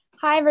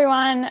Hi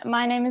everyone,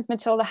 my name is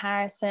Matilda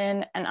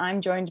Harrison and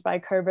I'm joined by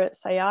Cobra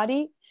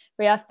Sayadi.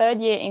 We are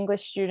third year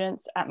English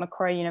students at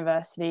Macquarie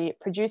University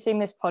producing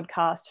this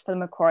podcast for the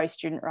Macquarie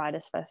Student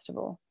Writers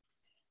Festival.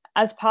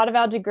 As part of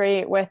our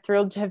degree, we're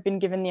thrilled to have been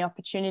given the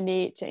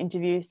opportunity to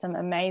interview some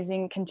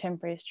amazing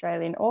contemporary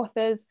Australian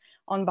authors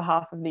on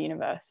behalf of the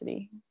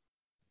university.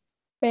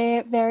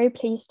 We're very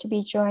pleased to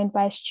be joined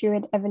by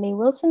Stuart Everleigh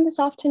Wilson this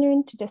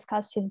afternoon to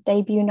discuss his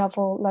debut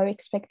novel, Low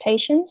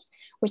Expectations,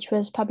 which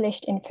was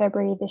published in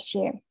February this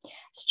year.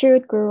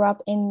 Stuart grew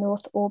up in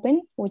North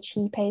Auburn, which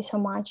he pays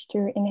homage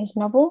to in his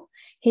novel.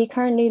 He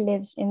currently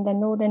lives in the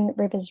Northern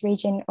Rivers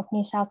region of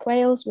New South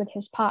Wales with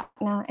his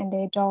partner and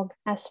their dog,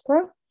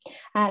 Aspro.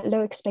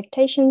 Low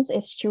Expectations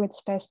is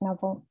Stuart's first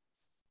novel.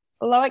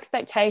 Low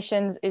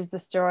Expectations is the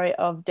story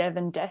of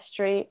Devon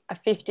Destry, a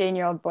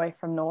 15-year-old boy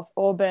from North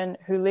Auburn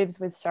who lives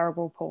with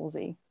cerebral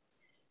palsy.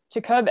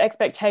 To curb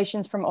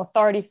expectations from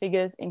authority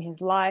figures in his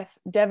life,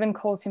 Devon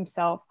calls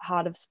himself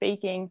hard of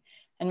speaking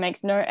and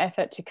makes no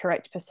effort to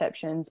correct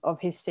perceptions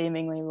of his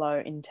seemingly low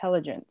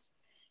intelligence.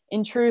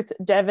 In truth,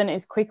 Devon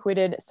is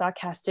quick-witted,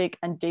 sarcastic,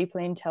 and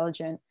deeply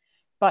intelligent,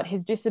 but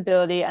his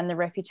disability and the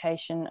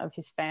reputation of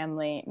his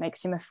family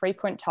makes him a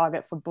frequent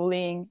target for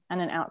bullying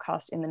and an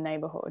outcast in the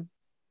neighbourhood.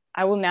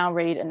 I will now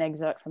read an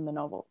excerpt from the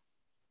novel.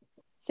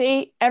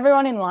 See,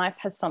 everyone in life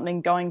has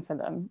something going for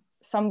them,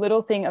 some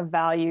little thing of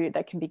value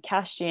that can be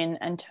cashed in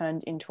and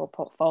turned into a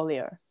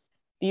portfolio.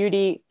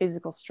 Beauty,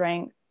 physical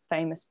strength,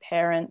 famous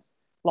parents,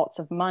 lots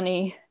of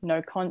money,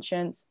 no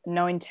conscience,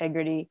 no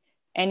integrity,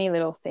 any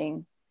little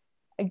thing.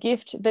 A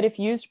gift that if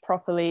used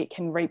properly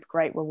can reap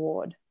great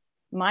reward.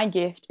 My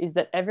gift is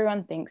that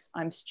everyone thinks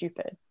I'm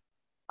stupid.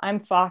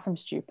 I'm far from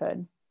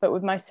stupid. But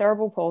with my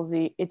cerebral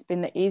palsy, it's been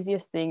the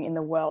easiest thing in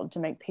the world to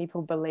make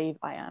people believe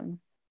I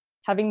am.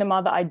 Having the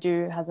mother I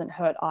do hasn't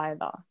hurt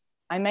either.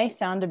 I may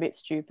sound a bit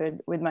stupid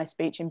with my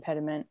speech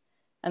impediment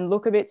and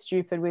look a bit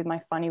stupid with my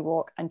funny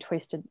walk and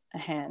twisted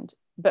hand,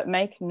 but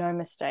make no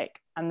mistake,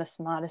 I'm the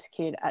smartest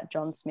kid at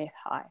John Smith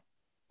High,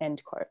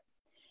 end quote.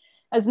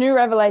 As new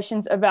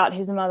revelations about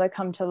his mother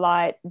come to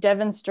light,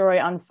 Devon's story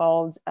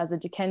unfolds as a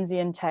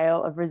Dickensian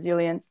tale of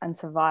resilience and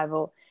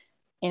survival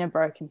in a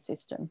broken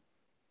system.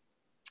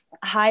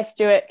 Hi,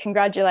 Stuart.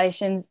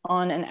 Congratulations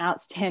on an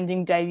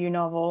outstanding debut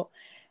novel.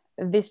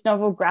 This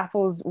novel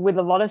grapples with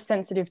a lot of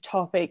sensitive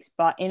topics,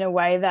 but in a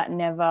way that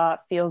never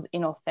feels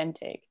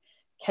inauthentic.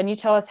 Can you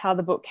tell us how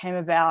the book came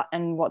about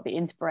and what the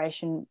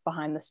inspiration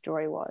behind the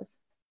story was?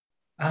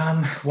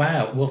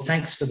 Wow. Well,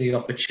 thanks for the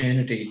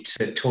opportunity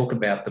to talk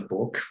about the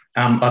book.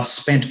 I've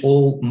spent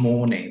all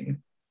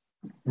morning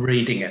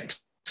reading it,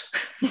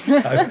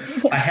 so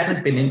I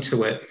haven't been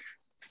into it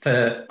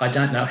for I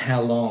don't know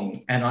how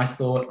long. And I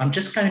thought, I'm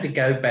just going to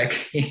go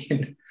back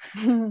in.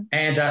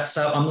 And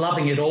so I'm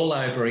loving it all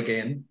over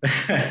again.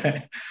 How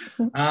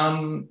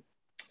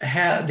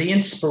the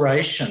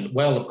inspiration,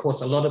 well, of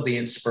course, a lot of the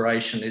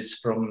inspiration is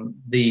from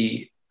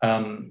the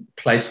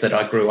place that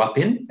I grew up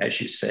in,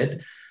 as you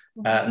said,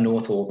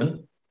 North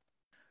Auburn.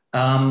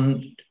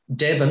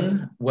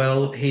 Devon,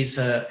 well, he's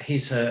a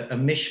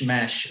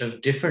mishmash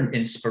of different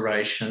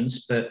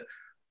inspirations, but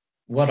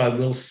what I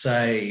will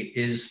say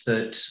is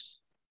that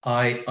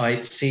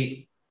I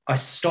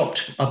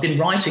stopped. I've been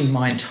writing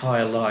my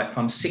entire life.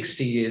 I'm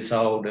 60 years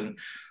old and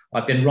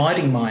I've been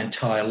writing my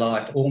entire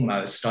life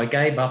almost. I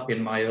gave up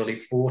in my early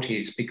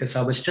 40s because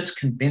I was just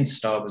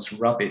convinced I was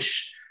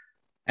rubbish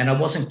and I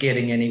wasn't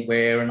getting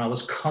anywhere, and I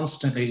was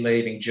constantly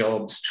leaving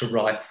jobs to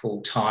write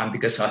full time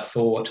because I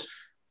thought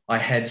I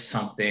had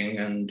something.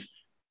 And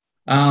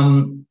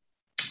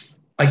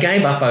I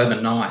gave up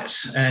overnight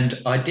and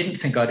I didn't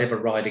think I'd ever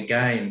write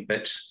again,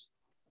 but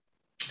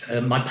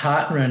my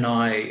partner and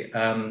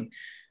I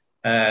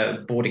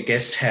bought a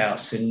guest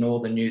house in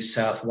northern New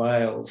South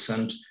Wales,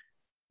 and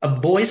a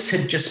voice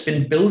had just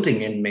been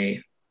building in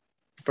me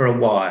for a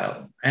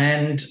while.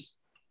 And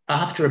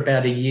after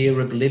about a year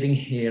of living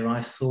here,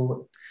 I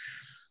thought,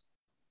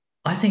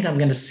 I think I'm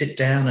going to sit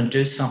down and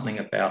do something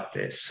about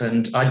this.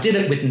 And I did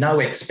it with no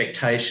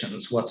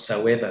expectations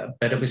whatsoever,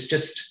 but it was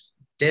just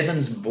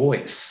Devon's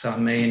voice. I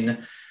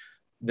mean,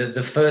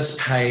 the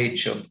first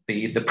page of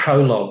the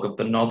prologue of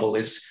the novel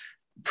is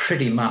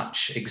pretty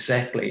much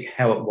exactly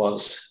how it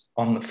was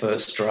on the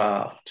first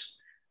draft.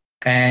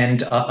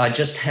 And I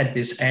just had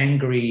this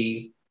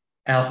angry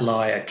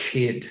outlier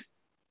kid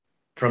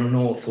from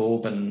North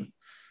Auburn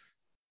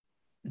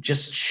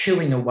just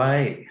chewing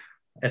away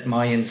at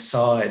my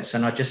insides,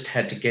 and I just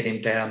had to get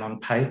him down on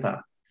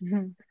paper.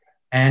 Mm-hmm.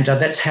 And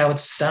that's how it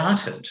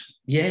started.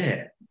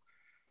 Yeah.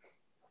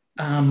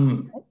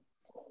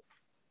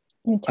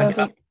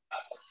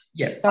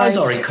 Yeah.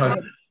 Sorry,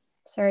 Coach.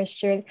 Sorry,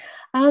 Stuart.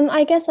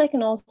 I guess I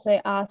can also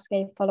ask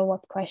a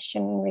follow-up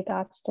question in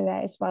regards to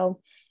that as well.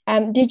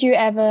 Did you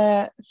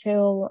ever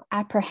feel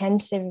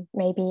apprehensive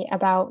maybe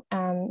about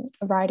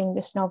writing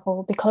this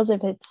novel because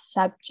of its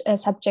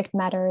subject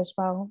matter as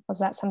well? Was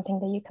that something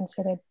that you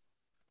considered?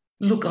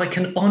 Look, I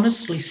can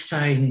honestly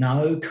say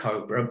no,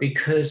 Cobra,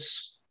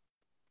 because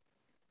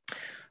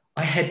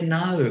I had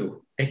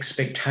no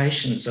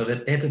expectations of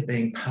it ever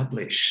being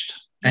published.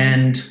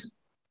 And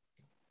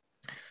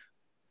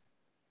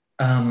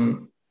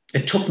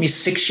it took me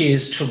 6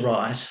 years to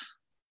write.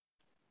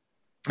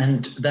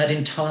 And that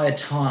entire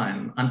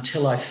time,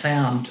 until I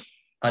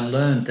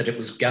learned that it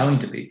was going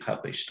to be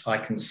published, I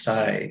can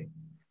say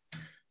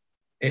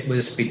it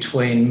was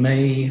between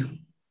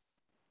me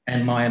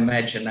and my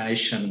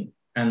imagination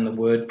and the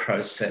word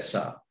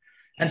processor.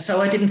 And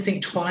so I didn't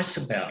think twice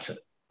about it.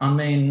 I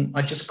mean,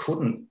 I just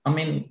couldn't. I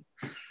mean,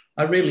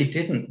 I really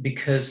didn't,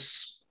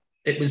 because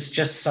it was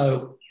just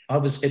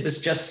it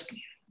was just,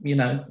 you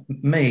know,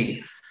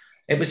 me.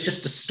 It was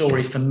just a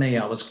story for me.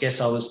 I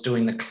was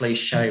doing the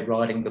cliche,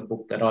 writing the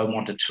book that I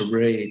wanted to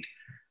read.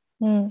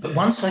 But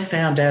once I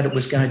found out it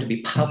was going to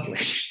be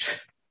published,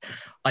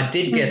 I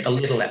did get a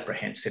little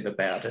apprehensive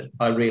about it.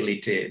 I really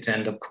did.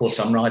 And of course,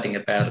 I'm writing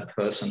about a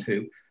person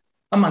who,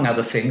 among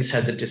other things,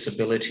 has a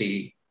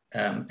disability,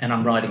 and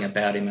I'm writing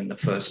about him in the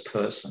first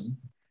person.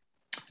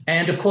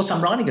 And of course,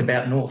 I'm writing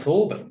about North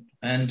Auburn.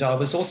 And I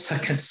was also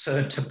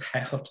concerned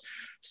about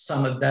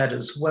some of that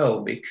as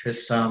well,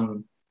 because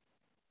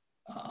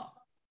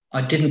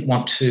I didn't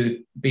want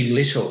to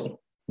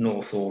belittle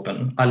North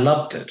Auburn. I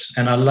loved it,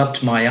 and I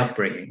loved my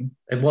upbringing.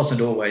 It wasn't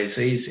always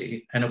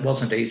easy, and it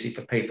wasn't easy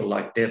for people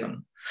like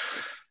Devon.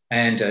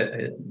 And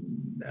it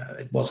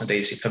wasn't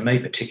easy for me,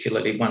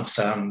 particularly once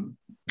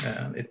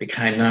it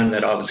became known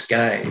that I was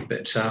gay.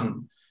 But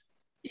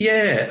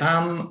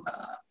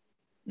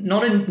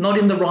not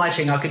in the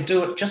writing. I could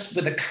do it just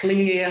with a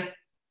clear,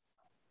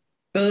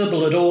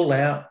 burble it all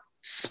out,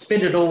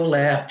 spit it all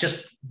out,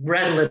 just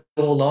rattle it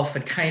all off.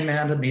 It came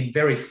out of me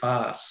very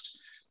fast,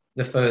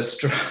 the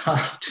first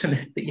draft. And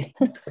at the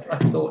end, I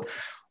thought,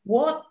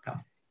 what the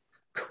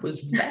fuck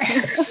was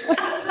that?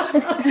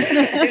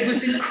 It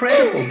was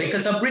incredible,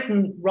 because I've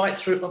written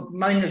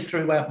mainly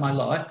throughout my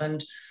life,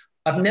 and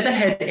I've never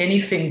had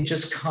anything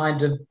just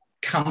kind of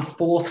come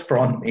forth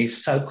from me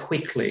so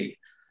quickly.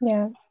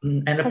 Yeah.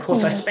 And of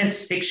course, I spent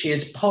 6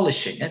 years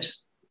polishing it.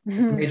 It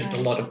needed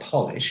a lot of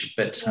polish,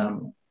 but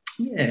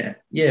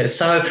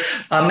So,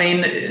 I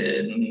mean,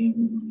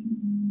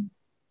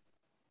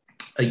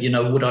 you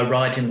know, would I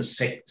write in in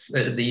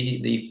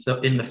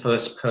the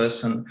first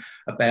person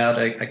about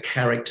a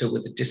character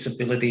with a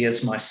disability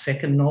as my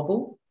second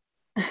novel?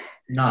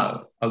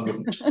 No, I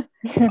wouldn't.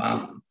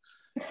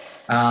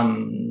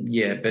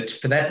 But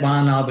for that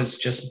one, I was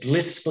just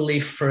blissfully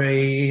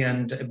free,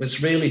 and it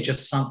was really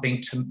just something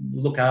to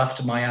look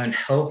after my own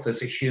health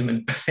as a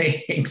human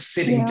being,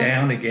 sitting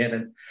down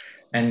again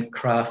and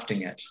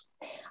crafting it.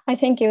 I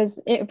think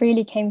it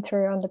really came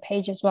through on the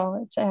page as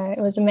well.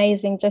 It was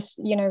amazing, just,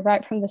 you know,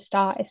 right from the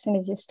start. As soon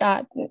as you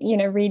start, you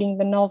know, reading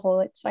the novel,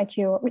 it's like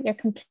you're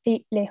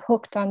completely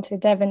hooked onto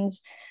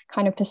Devon's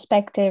kind of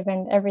perspective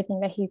and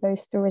everything that he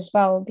goes through as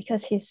well,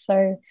 because he's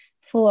so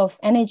full of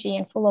energy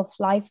and full of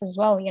life as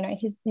well. You know,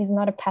 he's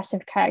not a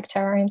passive character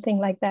or anything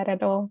like that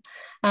at all.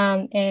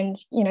 And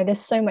you know, there's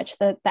so much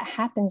that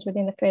happens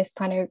within the first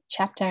kind of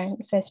chapter and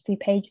the first few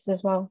pages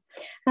as well.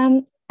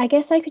 I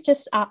guess I could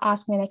just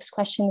ask my next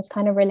question is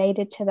kind of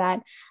related to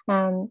that.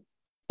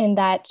 In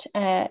that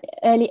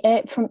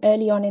from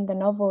early on in the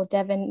novel,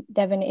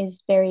 Devon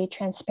is very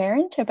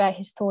transparent about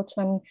his thoughts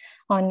on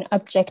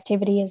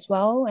objectivity as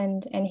well,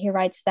 and he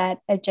writes that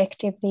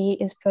objectivity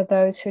is for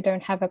those who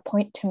don't have a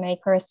point to make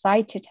or a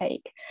side to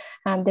take.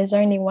 There's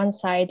only one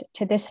side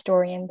to this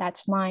story, and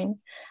that's mine.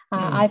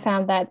 I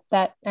found that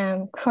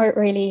quote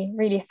really,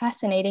 really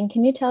fascinating.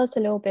 Can you tell us a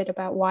little bit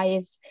about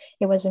why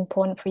it was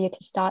important for you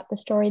to start the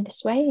story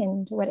this way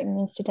and what it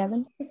means to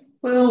Devon?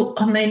 Well,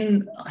 I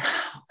mean,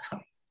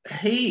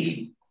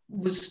 he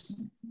was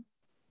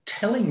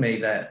telling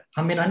me that.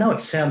 I mean, I know it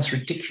sounds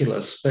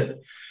ridiculous,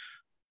 but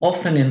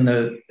often in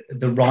the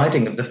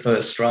writing of the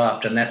first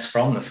draft, and that's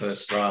from the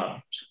first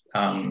draft,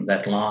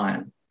 that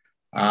line,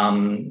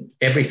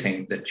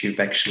 everything that you've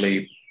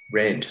actually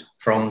read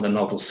from the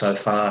novel so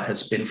far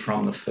has been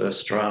from the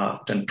first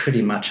draft and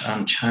pretty much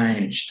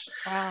unchanged.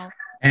 Wow.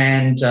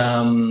 And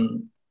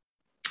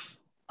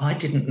I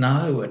didn't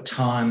know at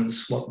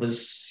times what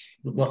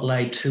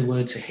lay 2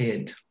 words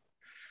ahead.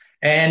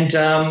 And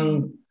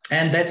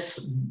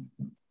that's,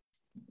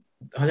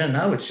 I don't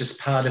know, it's just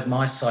part of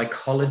my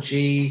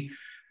psychology,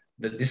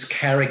 that this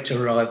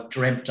character I've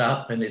dreamt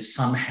up and is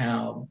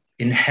somehow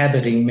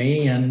inhabiting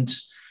me. And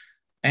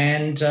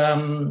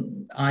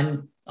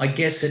I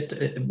guess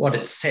what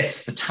it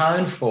sets the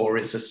tone for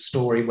is a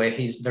story where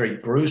he's very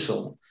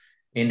brutal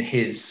in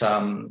his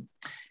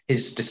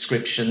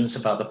descriptions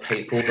of other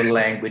people, the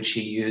language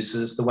he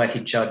uses, the way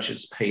he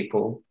judges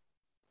people.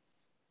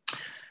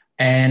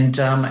 And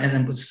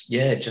it was,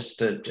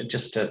 just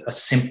a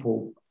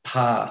simple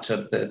part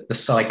of the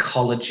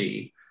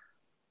psychology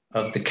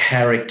of the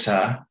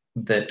character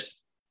that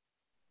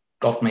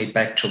got me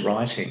back to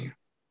writing,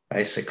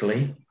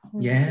 basically.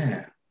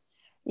 Yeah.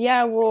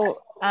 Yeah,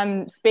 well,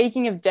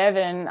 speaking of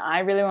Devon, I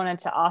really wanted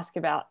to ask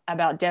about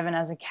Devon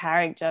as a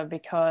character,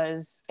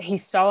 because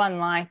he's so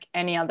unlike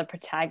any other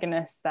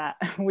protagonist that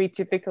we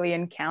typically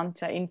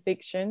encounter in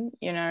fiction.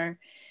 You know,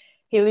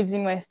 he lives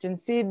in Western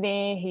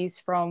Sydney. He's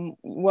from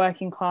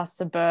working class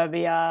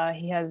suburbia.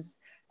 He has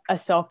a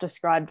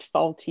self-described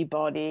faulty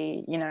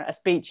body, you know, a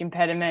speech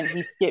impediment.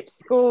 He skips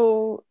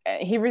school.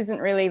 He isn't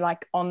really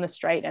like on the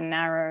straight and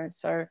narrow.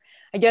 So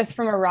I guess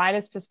from a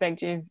writer's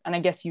perspective, and I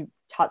guess you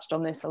touched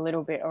on this a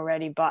little bit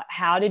already, but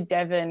how did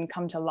Devon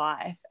come to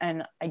life?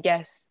 And I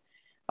guess,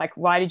 like,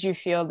 why did you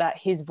feel that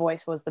his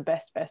voice was the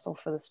best vessel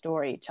for the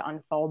story to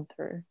unfold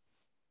through?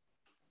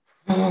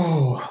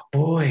 Oh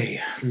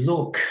boy,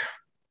 look,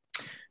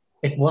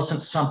 it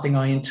wasn't something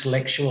I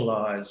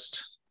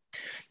intellectualized.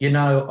 You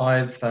know,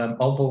 I've of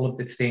all of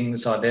the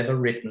things I've ever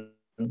written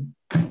in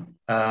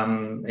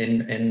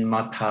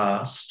my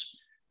past,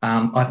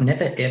 I've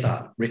never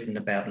ever written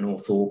about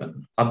North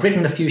Auburn. I've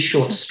written a few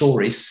short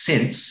stories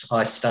since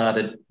I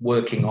started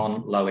working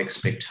on Low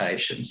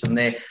Expectations, and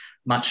they're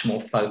much more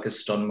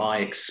focused on my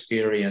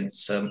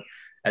experience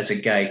as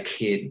a gay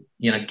kid,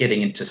 you know,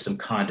 getting into some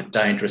kind of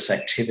dangerous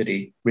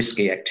activity,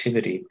 risky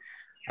activity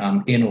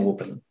in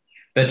Auburn.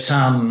 But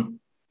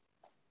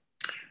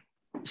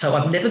so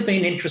I've never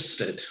been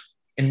interested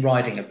in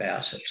writing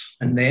about it.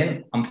 And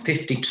then I'm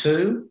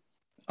 52.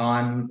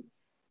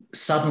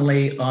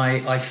 Suddenly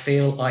I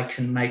feel I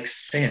can make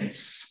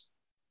sense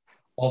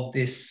of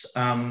this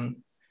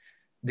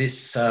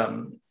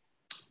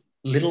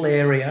little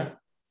area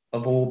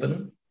of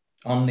Auburn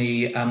on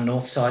the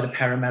north side of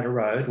Parramatta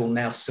Road, or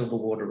now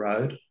Silverwater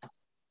Road.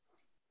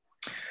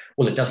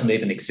 Well, it doesn't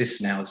even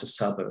exist now as a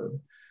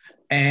suburb.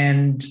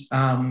 And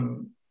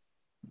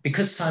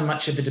because so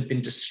much of it had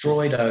been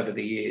destroyed over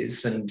the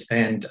years and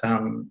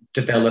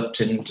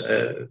developed, and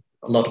a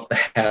lot of the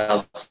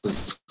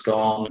houses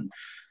gone,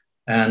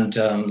 and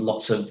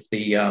lots of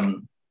the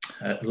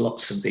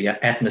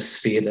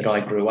atmosphere that I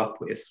grew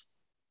up with,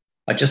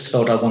 I just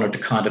felt I wanted to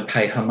kind of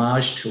pay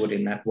homage to it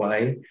in that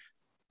way.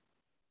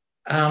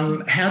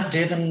 How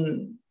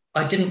Devon,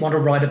 I didn't want to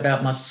write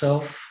about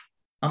myself.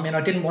 I mean,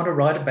 I didn't want to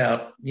write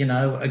about, you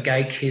know, a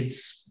gay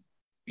kid's,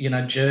 you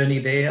know, journey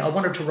there. I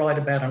wanted to write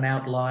about an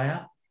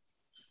outlier.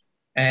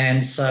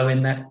 And so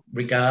in that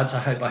regards, I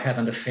hope I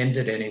haven't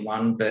offended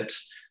anyone, but,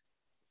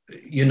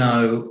 you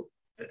know,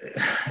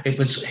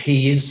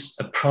 he is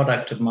a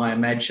product of my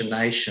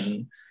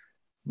imagination,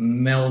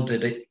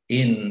 melded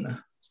in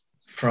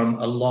from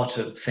a lot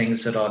of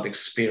things that I've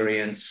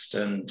experienced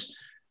and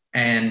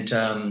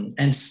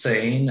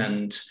seen.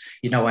 And,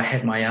 you know, I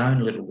had my own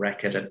little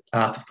racket at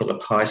Arthur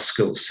Phillip High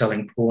School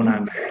selling porno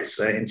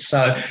magazines.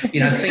 So, you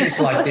know, things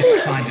like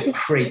this kind of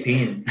creep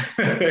in.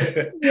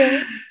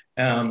 Yeah.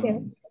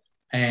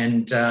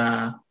 And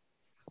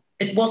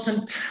it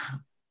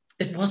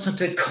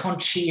wasn't a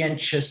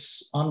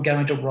conscientious, I'm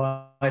going to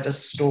write a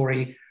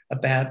story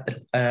about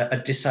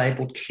a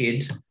disabled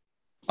kid.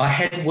 I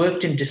had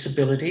worked in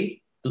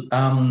disability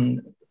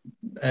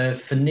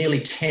for nearly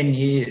 10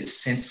 years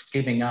since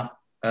giving up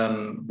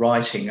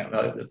writing.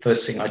 The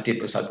first thing I did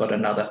was I got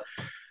another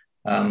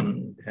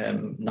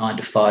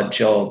 9-to-5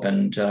 job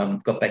and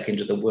got back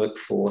into the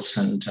workforce,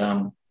 and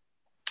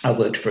I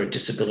worked for a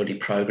disability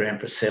program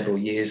for several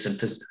years and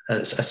for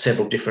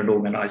several different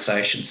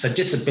organisations. So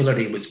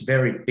disability was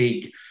very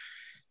big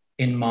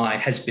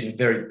has been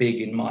very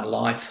big in my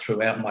life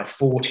throughout my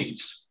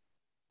 40s.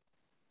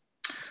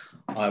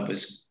 I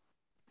was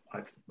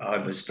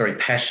very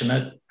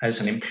passionate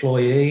as an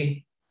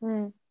employee,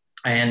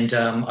 and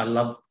I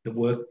loved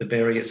the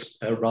various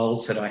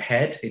roles that I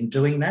had in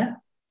doing that.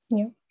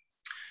 Yeah.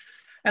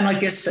 And I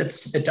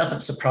guess it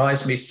doesn't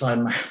surprise me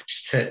so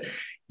much that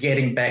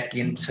getting back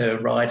into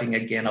writing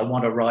again, I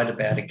want to write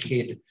about a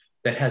kid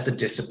that has a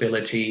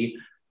disability,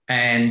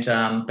 and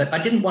but I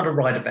didn't want to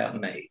write about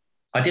me.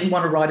 I didn't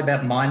want to write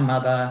about my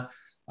mother.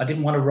 I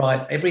didn't want to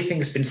write,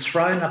 everything's been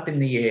thrown up in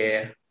the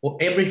air, or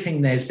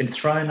everything there's been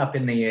thrown up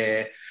in the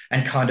air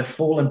and kind of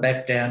fallen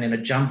back down in a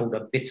jumble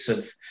of bits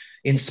of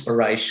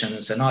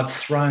inspirations, and I've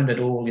thrown it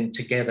all in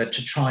together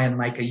to try and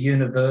make a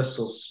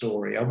universal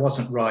story. I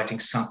wasn't writing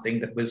something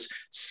that was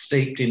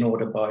steeped in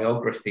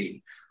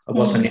autobiography. I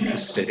wasn't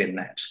interested in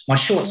that. My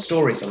short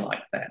stories are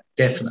like that,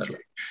 definitely.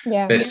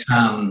 Yeah. But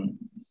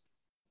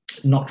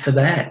not for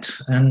that.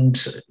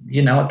 And,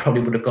 you know, I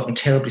probably would have gotten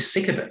terribly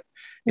sick of it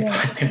if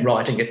I'd been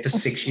writing it for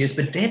 6 years.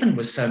 But Devon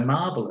was so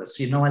marvellous.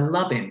 You know, I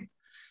love him.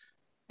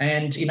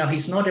 And, you know,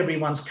 he's not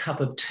everyone's cup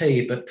of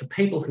tea, but for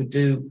people who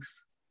do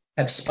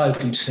have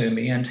spoken to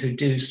me and who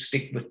do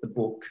stick with the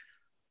book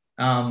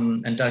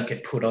and don't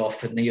get put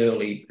off in the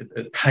early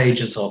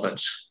pages of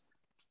it,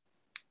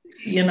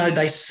 you know,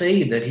 they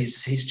see that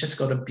he's just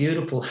got a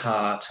beautiful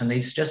heart, and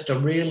he's just a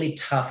really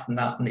tough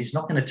nut, and he's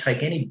not going to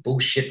take any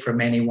bullshit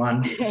from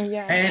anyone.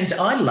 Yeah. And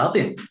I love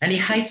him. And he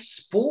hates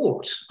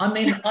sport. I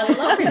mean, I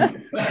love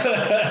him.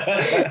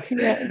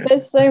 Yeah,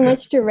 there's so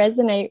much to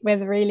resonate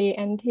with, really,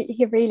 and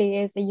he really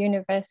is a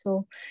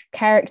universal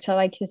character,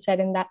 like you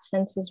said, in that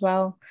sense as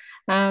well.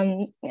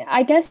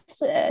 I guess,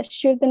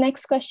 Stuart, the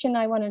next question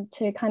I wanted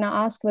to kind of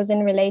ask was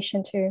in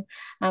relation to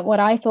what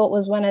I thought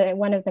was one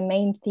of the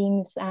main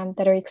themes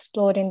that are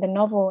explored in the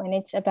novel, and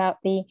it's about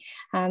the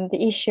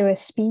issue of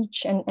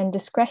speech and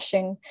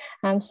discretion.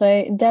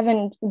 So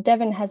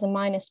Devon has a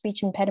minor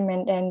speech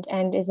impediment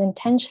and is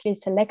intentionally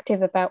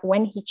selective about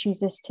when he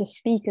chooses to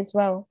speak as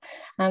well.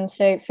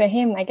 So for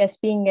him, I guess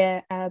being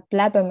a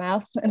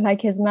blabbermouth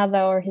like his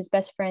mother or his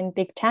best friend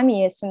Big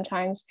Tammy is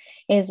sometimes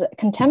is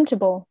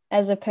contemptible,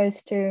 as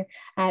opposed to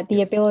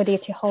the ability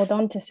to hold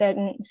on to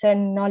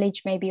certain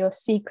knowledge maybe, or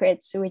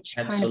secrets, which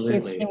Absolutely.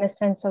 kind of gives him a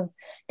sense of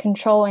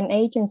control and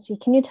agency.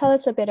 Can you tell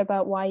us a bit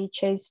about why you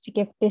chose to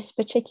give this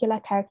particular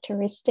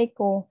characteristic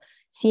or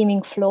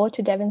seeming flaw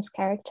to Devon's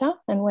character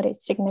and what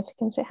its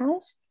significance it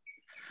has?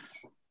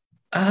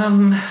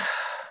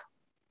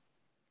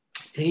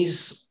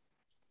 He's,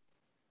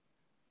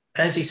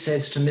 as he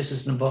says to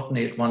Mrs.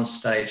 Novotny at one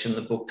stage in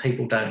the book,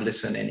 people don't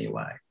listen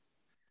anyway.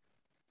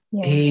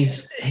 Yeah.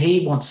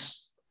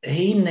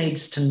 He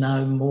needs to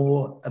know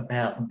more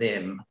about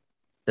them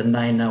than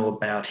they know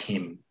about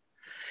him.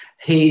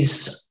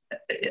 He's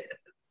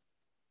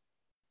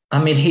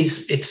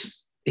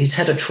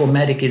had a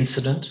traumatic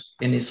incident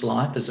in his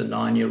life as a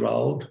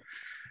 9-year-old,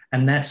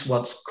 and that's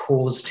what's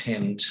caused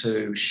him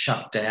to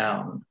shut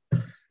down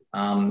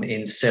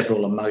in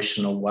several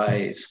emotional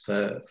ways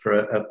for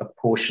a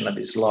portion of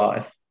his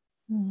life.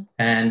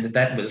 And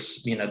that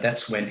was,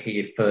 that's when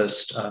he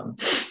first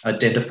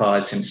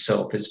identifies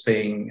himself as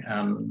being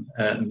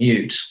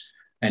mute,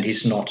 and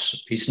he's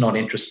not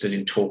interested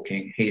in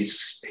talking.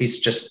 He's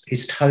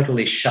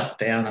totally shut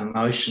down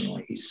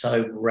emotionally. He's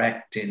so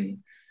racked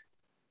in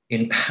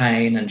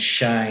pain and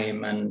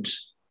shame and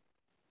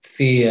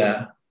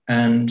fear,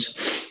 and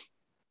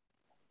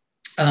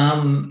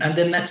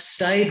then that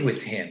stayed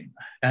with him.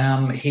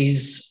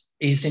 He's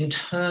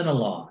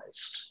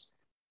internalized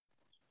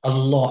a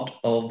lot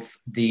of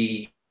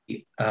the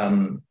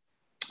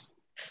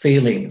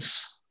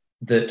feelings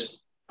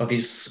of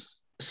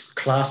his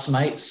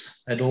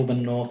classmates at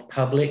Auburn North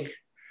Public.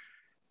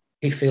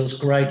 He feels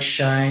great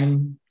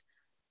shame,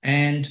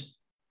 and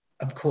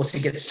of course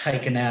he gets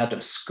taken out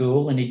of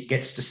school and he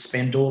gets to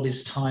spend all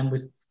his time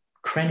with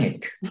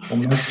Krennic, or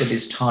most of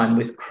his time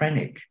with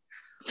Krennic.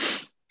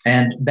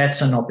 And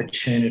that's an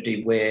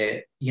opportunity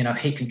where,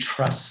 he can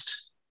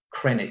trust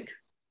Krennic,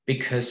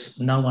 because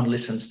no one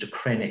listens to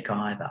Krennic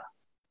either.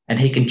 And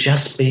he can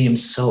just be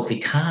himself. He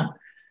can't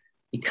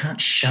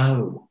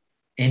show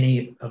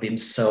any of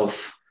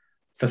himself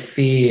for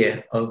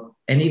fear of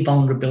any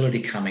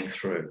vulnerability coming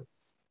through.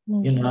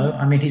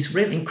 He's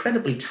really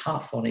incredibly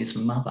tough on his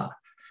mother,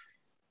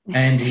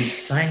 and he's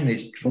saying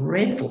these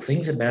dreadful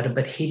things about her,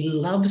 but he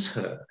loves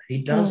her.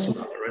 He does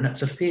love her, and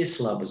it's a fierce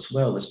love as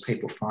well, as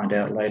people find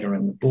out later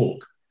in the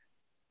book.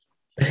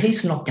 But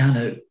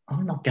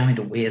I'm not going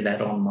to wear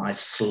that on my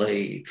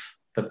sleeve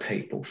for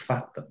people.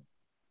 Fuck them.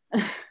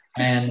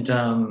 And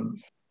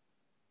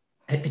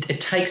it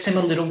takes him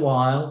a little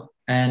while.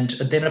 And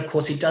then, of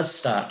course, he does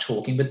start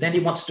talking, but then he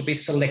wants to be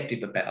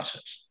selective about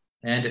it.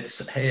 And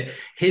it's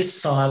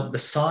the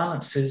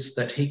silences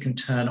that he can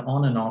turn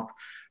on and off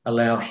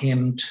allow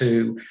him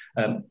to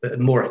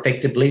more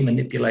effectively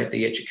manipulate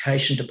the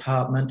education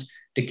department,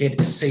 to get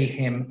to see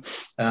him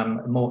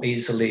more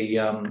easily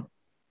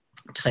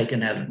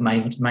taken out of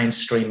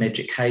mainstream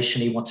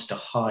education. He wants to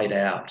hide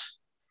out.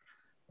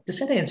 Does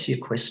that answer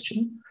your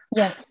question?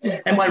 Yes.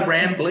 Am I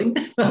rambling?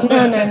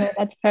 No,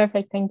 that's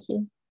perfect. Thank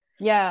you.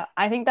 Yeah,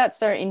 I think that's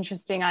so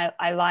interesting.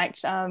 I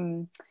liked,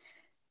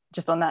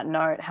 just on that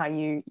note, how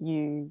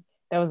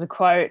there was a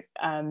quote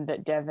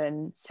that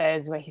Devon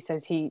says where he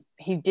says he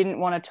didn't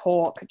want to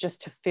talk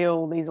just to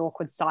fill these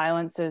awkward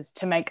silences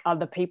to make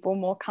other people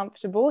more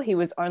comfortable. He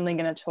was only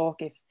going to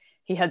talk if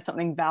he had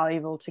something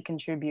valuable to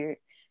contribute.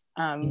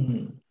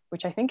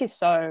 Which I think is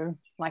so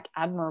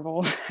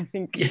admirable. I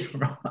think. Yeah,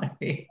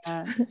 right.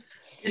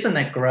 Isn't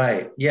that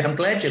great? Yeah, I'm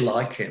glad you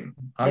like him.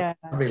 I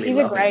really he's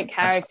love him. He's a great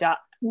character.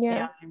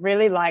 Yeah, I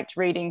really liked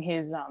reading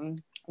his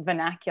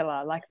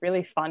vernacular,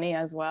 really funny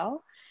as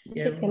well.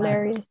 Yeah, it's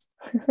hilarious.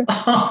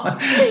 Oh,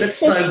 that's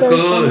so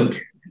good.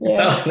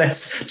 Yeah.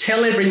 Let's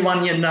tell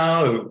everyone you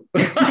know.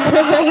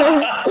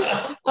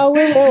 Oh,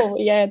 we will.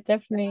 Yeah,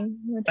 definitely.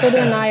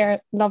 Matilda and I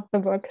love the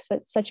book. So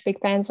it's such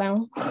big fans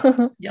now.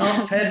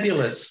 Oh,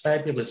 fabulous.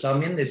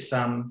 I'm in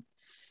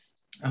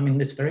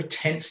this very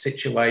tense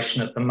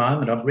situation at the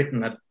moment. I've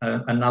written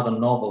another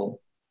novel,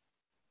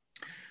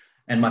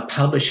 and my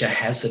publisher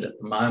has it at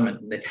the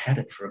moment, and they've had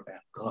it for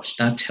about,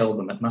 don't tell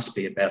them, it must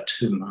be about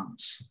 2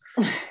 months.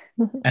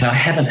 And I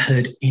haven't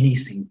heard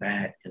anything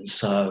back. And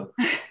so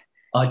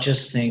I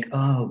just think,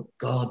 oh,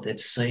 God,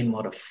 they've seen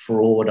what a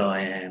fraud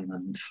I am.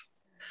 And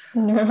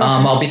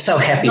I'll be so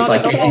happy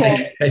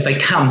if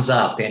it comes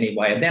up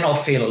anyway. And then I'll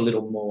feel a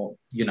little more,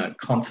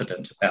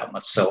 confident about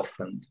myself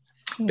and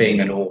being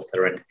an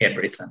author and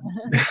everything.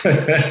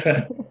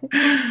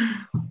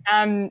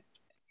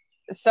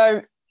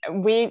 So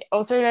we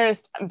also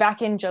noticed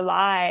back in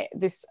July,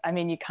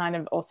 you kind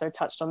of also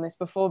touched on this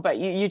before, but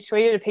you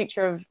tweeted a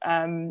picture of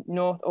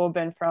North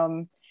Auburn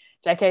from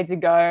decades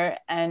ago,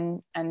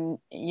 and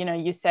you know,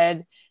 you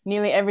said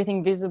nearly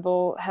everything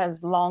visible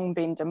has long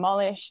been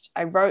demolished.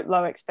 I wrote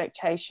Low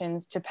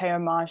Expectations to pay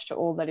homage to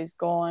all that is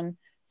gone.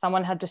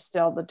 Someone had to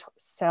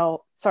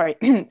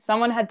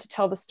someone had to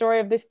tell the story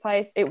of this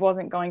place. It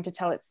wasn't going to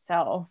tell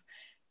itself.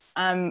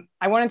 I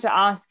wanted to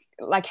ask,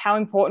 like, how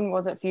important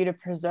was it for you to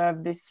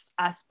preserve this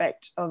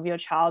aspect of your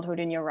childhood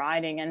in your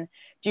writing? And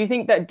do you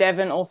think that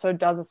Devon also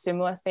does a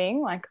similar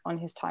thing, like on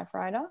his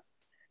typewriter?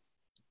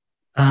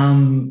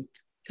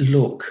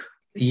 Look,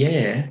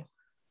 yeah,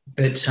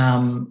 but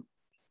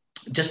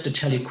just to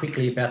tell you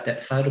quickly about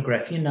that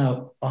photograph, you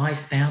know, I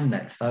found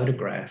that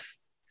photograph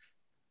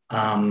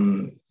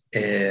after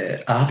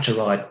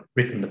I'd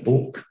written the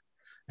book.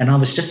 And I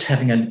was just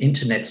having an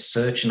internet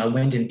search, and I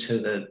went into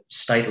the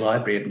State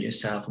Library of New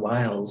South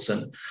Wales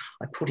and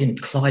I put in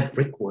Clyde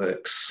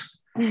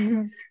Brickworks.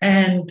 Mm-hmm.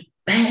 And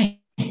bang,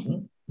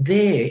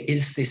 there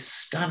is this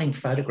stunning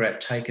photograph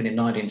taken in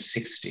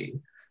 1960,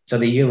 so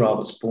the year I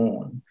was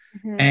born,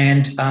 mm-hmm.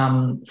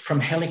 and from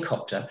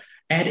helicopter.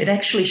 And it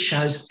actually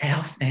shows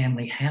our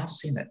family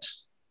house in it.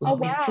 Oh,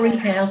 wow. We're 3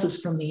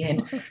 houses from the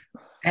end.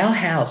 Our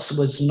house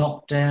was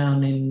knocked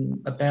down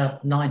in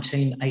about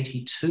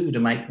 1982 to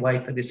make way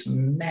for this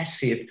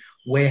massive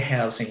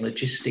warehousing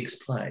logistics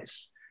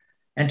place.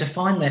 And to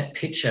find that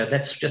picture,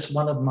 that's just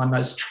one of my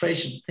most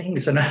treasured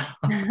things. And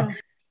I'm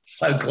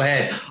so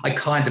glad I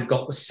kind of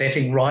got the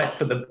setting right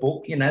for the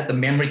book. You know, the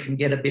memory can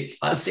get a bit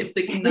fuzzy,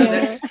 but, you know,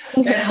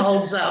 that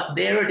holds up.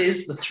 There it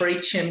is, the 3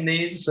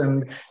 chimneys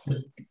and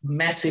the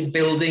massive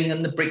building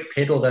and the brick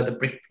pit, although the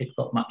brick pit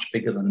got much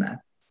bigger than that.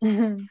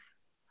 Mm-hmm.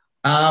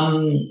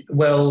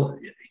 Well,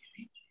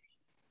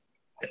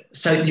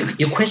 so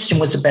your question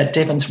was about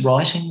Devon's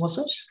writing, was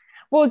it?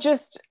 Well,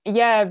 just,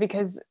 yeah,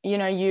 because, you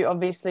know, you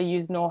obviously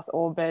use North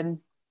Auburn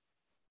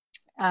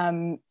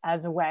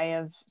as a way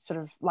of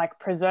sort of like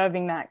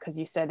preserving that, because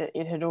you said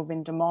it had all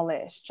been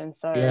demolished. And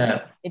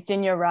so it's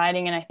in your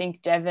writing. And I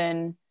think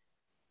Devon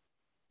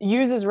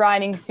uses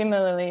writing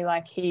similarly,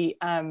 like he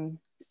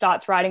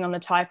starts writing on the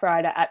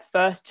typewriter at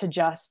first to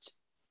just,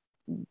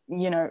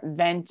 you know,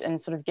 vent and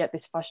sort of get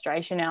this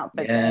frustration out,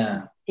 but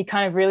then he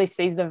kind of really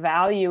sees the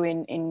value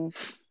in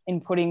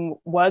putting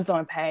words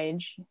on a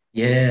page.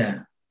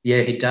 Yeah,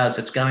 he does.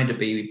 It's going to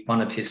be one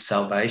of his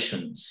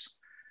salvations.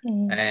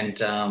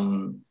 And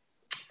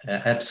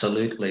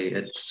absolutely,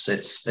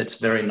 it's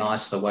very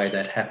nice the way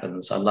that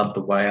happens. I love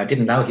the way, I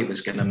didn't know he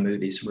was going to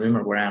move his room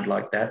around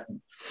like that.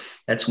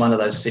 That's one of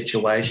those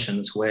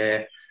situations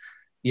where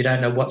you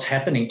don't know what's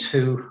happening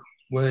 2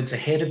 words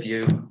ahead of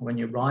you when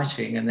you're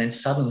writing, and then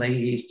suddenly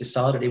he's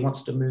decided he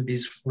wants to move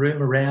his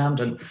room around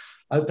and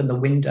open the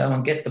window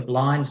and get the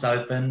blinds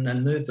open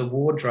and move the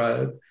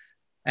wardrobe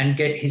and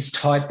get his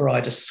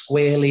typewriter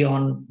squarely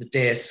on the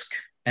desk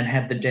and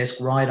have the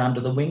desk right under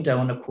the window.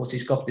 And of course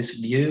he's got this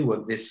view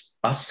of this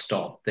bus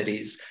stop that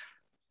he's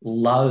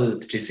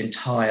loathed his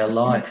entire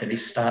life, and he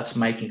starts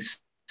making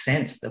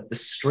sense of the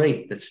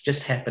street that's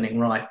just happening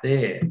right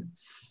there.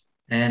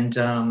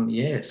 And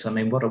yes, I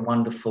mean, what a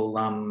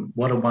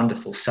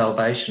wonderful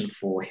salvation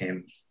for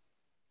him,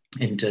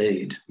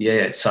 indeed.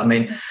 Yes, I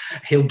mean,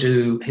 he'll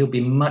be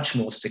much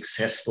more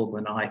successful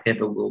than I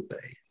ever will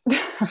be.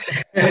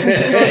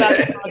 Well,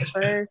 that's not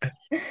true.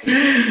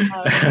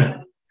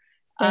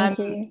 Thank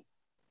you.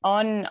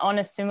 On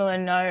a similar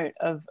note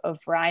of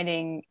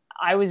writing,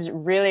 I was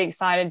really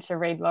excited to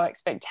read Low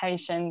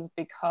Expectations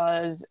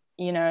because,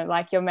 you know,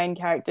 like your main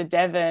character,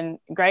 Devon,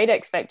 Great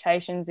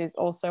Expectations is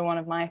also one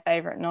of my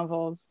favourite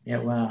novels. Yeah,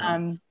 wow.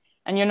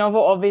 And your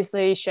novel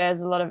obviously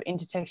shares a lot of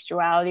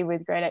intertextuality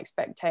with Great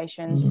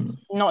Expectations,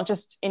 not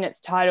just in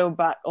its title,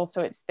 but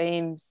also its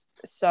themes.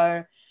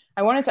 So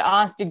I wanted to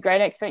ask, did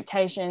Great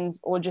Expectations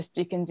or just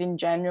Dickens in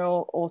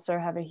general also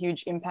have a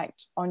huge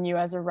impact on you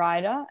as a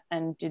writer?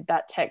 And did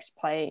that text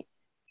play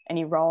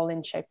any role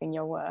in shaping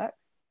your work?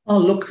 Oh,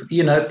 look,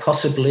 you know,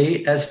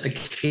 possibly as a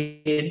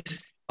kid,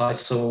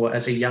 as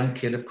a young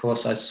kid, of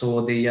course, I saw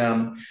the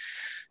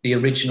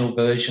original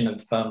version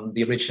of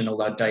the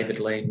original David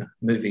Lean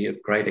movie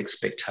of Great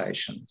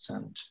Expectations.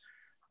 And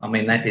I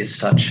mean, that is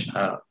such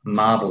a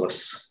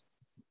marvelous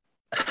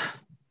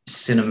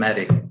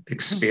cinematic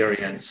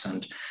experience.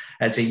 And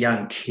as a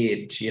young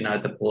kid, you know,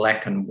 the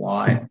black and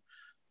white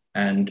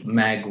and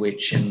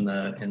Magwitch in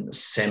the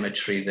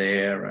cemetery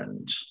there,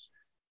 and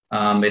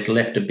it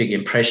left a big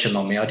impression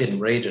on me. I didn't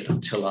read it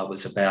until I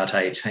was about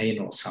 18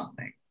 or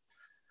something.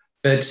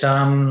 But,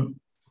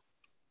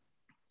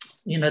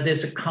 you know,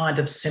 there's a kind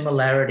of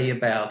similarity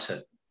about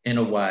it in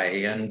a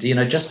way. And, you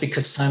know, just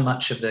because so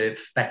much of the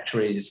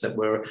factories that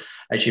were,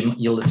 as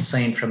you'll have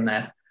seen from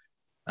that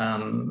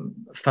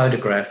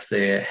photograph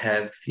there,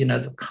 have, you know,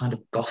 the kind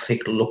of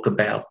Gothic look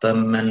about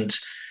them. And,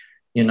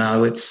 you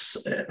know, it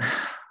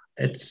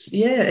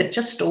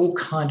just all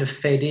kind of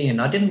fed in.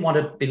 I didn't want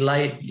to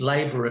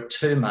labour it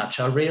too much.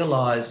 I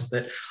realised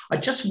that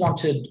I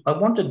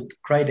wanted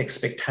Great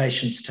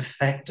Expectations to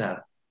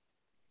factor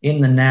in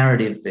the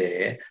narrative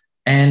there.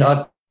 And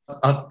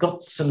I've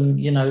got some,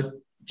 you know,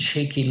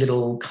 cheeky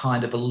little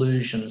kind of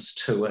allusions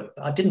to it.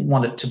 I didn't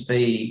want it to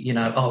be,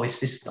 oh, is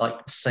this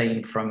like the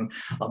scene from,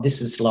 oh,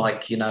 this is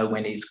like,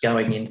 when he's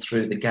going in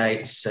through the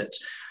gates at,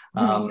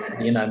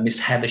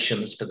 Miss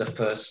Havisham's for the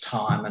first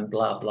time and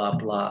blah, blah,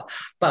 blah.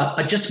 But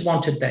I just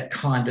wanted that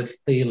kind of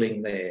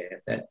feeling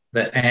there.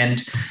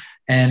 And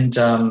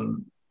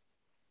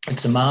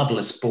it's a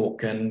marvellous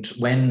book. And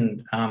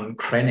when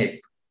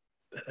Krennic,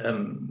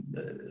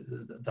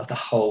 the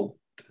whole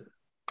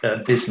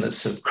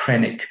business of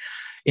Krennic,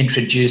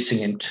 introducing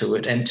him to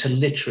it and to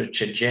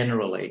literature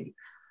generally,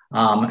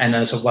 and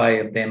as a way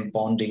of them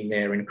bonding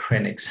there in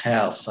Krennic's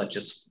house, I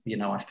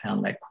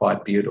found that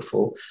quite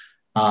beautiful.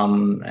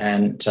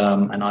 And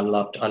I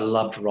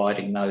loved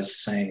writing those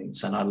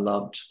scenes, and I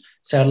loved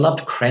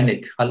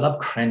Krennic. I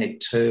love Krennic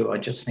too. I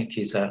just think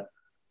he's a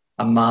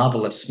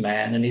marvelous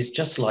man, and he's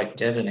just like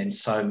Devon in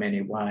so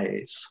many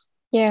ways.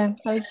 Yeah,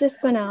 I was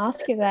just going to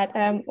ask you that.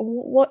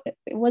 What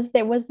was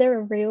there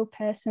a real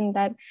person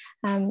that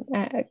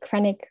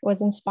Krennic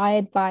was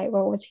inspired by,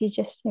 or was he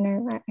just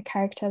a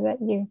character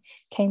that you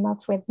came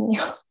up with?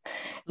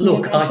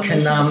 Look, I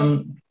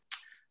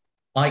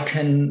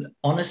can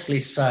honestly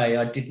say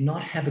I did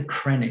not have a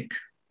Krennic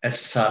as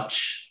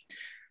such,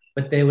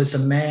 but there was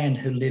a man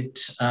who lived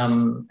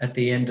at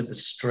the end of the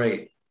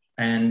street,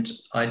 and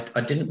I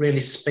didn't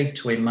really speak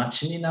to him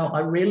much. And I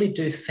really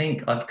do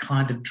think I've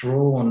kind of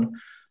drawn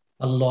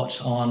a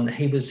lot on.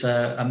 He was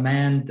a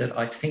man that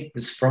I think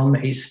was from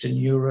Eastern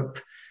Europe.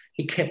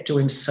 He kept to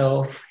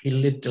himself. He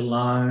lived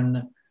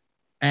alone.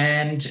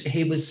 And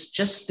he was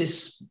just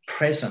this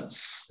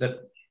presence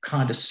that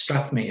kind of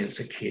struck me as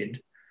a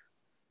kid.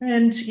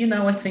 And,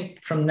 I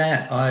think from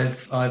that,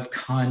 I've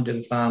kind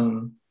of,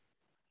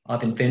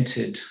 I've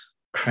invented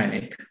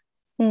Krennic.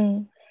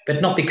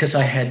 But not because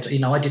I had,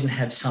 I didn't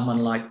have someone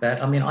like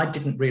that. I mean, I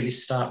didn't really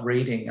start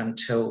reading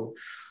until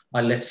I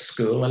left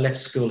school. I left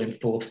school in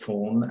fourth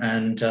form,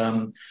 and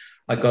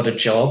I got a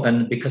job.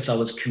 And because I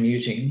was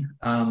commuting,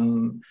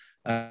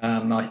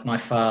 my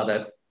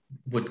father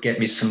would get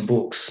me some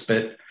books.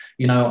 But,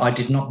 I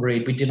did not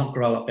read. We did not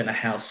grow up in a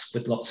house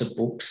with lots of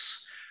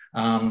books.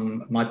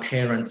 My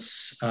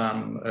parents,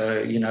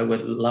 were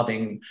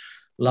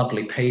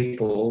lovely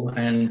people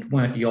and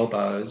weren't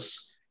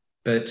yobbos,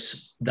 but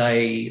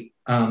there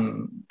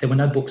were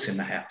no books in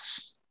the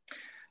house.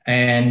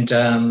 And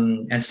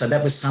so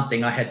that was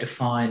something I had to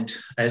find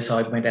as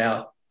I went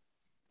out,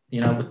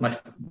 with my,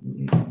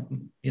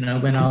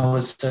 when I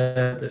was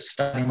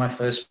starting my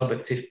first job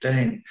at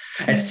 15,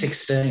 at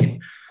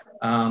 16.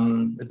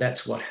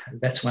 That's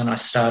when I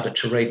started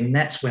to read, and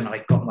that's when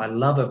I got my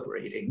love of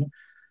reading.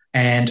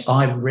 And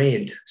I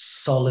read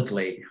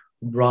solidly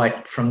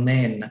right from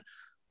then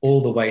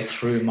all the way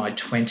through my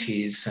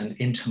 20s and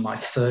into my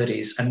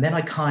 30s. And then I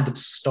kind of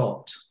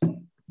stopped.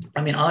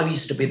 I mean, I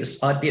used to be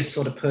I'd be a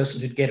sort of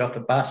person who'd get off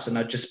a bus and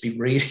I'd just be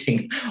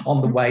reading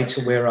on the way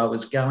to where I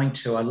was going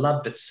to. I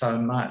loved it so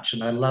much,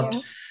 and I loved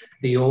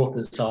the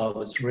authors I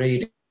was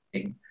reading.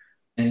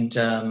 But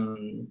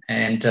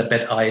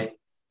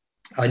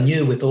I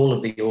knew with all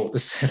of the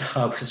authors that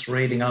I was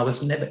reading, I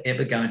was never,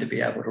 ever going to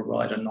be able to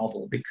write a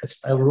novel because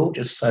they were all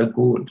just so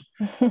good.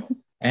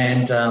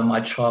 And I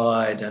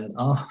tried, and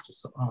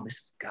this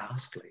is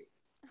ghastly.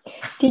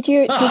 Did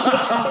you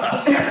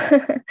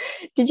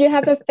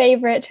have a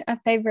favorite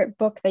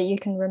book that you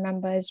can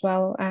remember as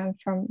well,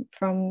 from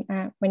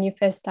when you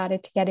first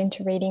started to get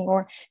into reading,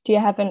 or do you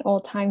have an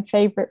all-time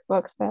favorite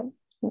book that?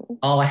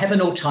 I have an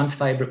all-time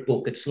favorite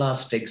book. It's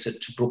Last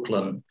Exit to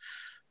Brooklyn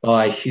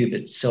by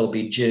Hubert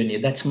Selby Jr.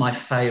 That's my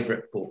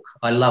favorite book.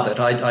 I love it.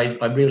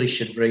 I really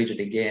should read it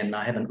again.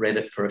 I haven't read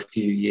it for a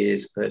few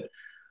years, but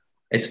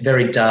it's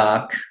very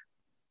dark.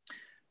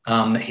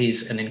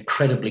 He's an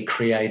incredibly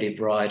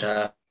creative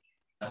writer.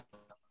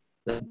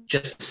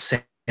 Just a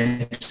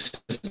sentence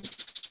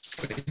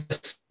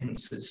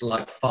is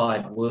like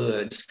 5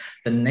 words.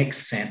 The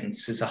next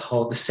sentence is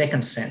the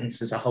second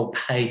sentence is a whole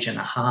page and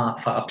a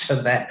half after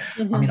that.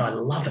 I mean, I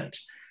love it.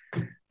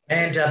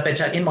 And but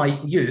in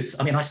my youth,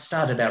 I mean, I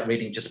started out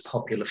reading just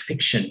popular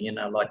fiction,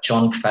 like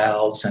John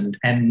Fowles and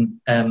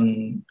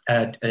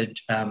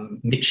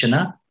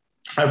Michener.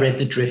 I read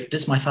The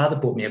Drifters. My father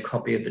bought me a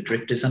copy of The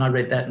Drifters, and I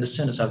read that. And as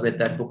soon as I read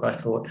that book, I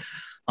thought,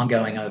 I'm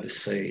going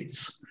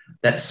overseas.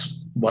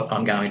 That's what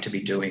I'm going to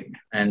be doing.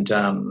 And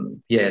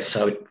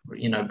so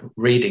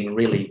reading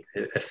really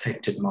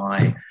affected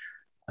my,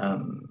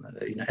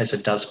 as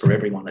it does for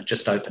everyone. It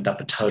just opened up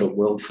a total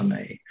world for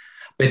me.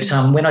 But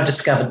when I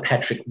discovered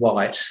Patrick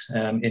White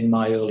in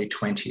my early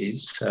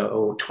 20s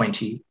or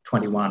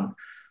 21,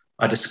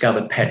 I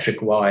discovered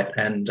Patrick White,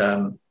 and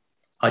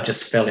I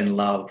just fell in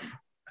love.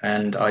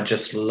 And I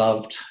just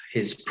loved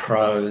his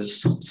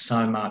prose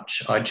so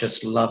much. I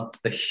just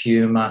loved the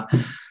humour,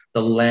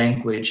 the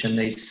language, and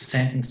these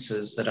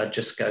sentences that I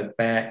just go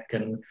back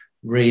and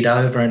read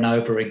over and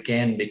over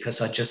again because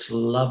I just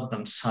love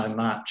them so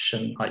much.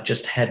 And I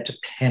just had to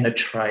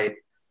penetrate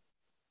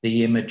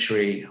the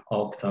imagery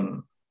of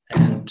them.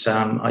 And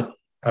I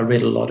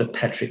read a lot of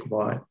Patrick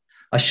White.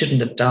 I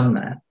shouldn't have done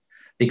that,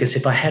 because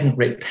if I hadn't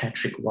read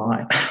Patrick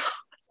White,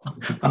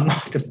 I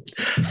might have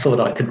thought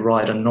I could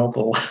write a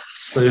novel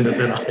sooner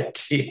than I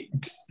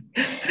did.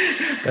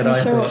 But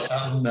I thought,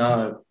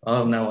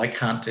 oh no, I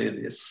can't do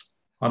this.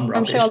 I'm sure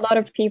rubbish. a lot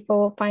of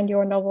people find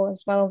your novel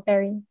as well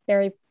very,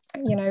 very,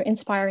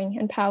 inspiring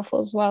and powerful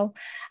as well.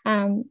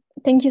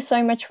 Thank you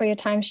so much for your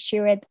time,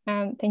 Stuart.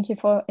 Thank you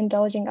for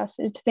indulging us.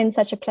 It's been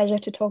such a pleasure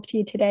to talk to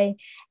you today,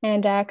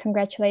 and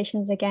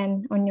congratulations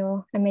again on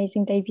your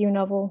amazing debut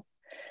novel.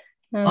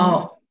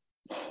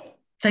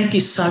 Thank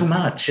you so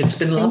much. It's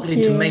been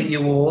lovely to meet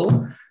you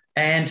all,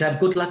 and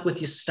good luck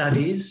with your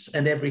studies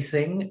and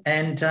everything.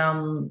 And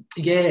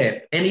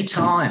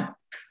anytime.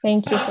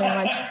 Thank you so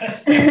much.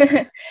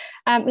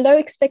 Low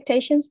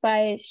Expectations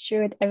by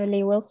Stuart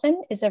Everly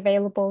Wilson is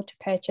available to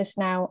purchase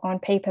now on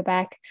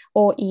paperback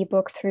or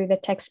ebook through the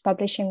text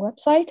publishing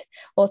website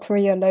or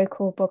through your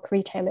local book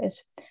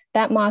retailers.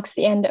 That marks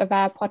the end of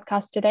our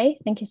podcast today.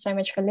 Thank you so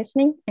much for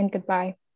listening, and goodbye.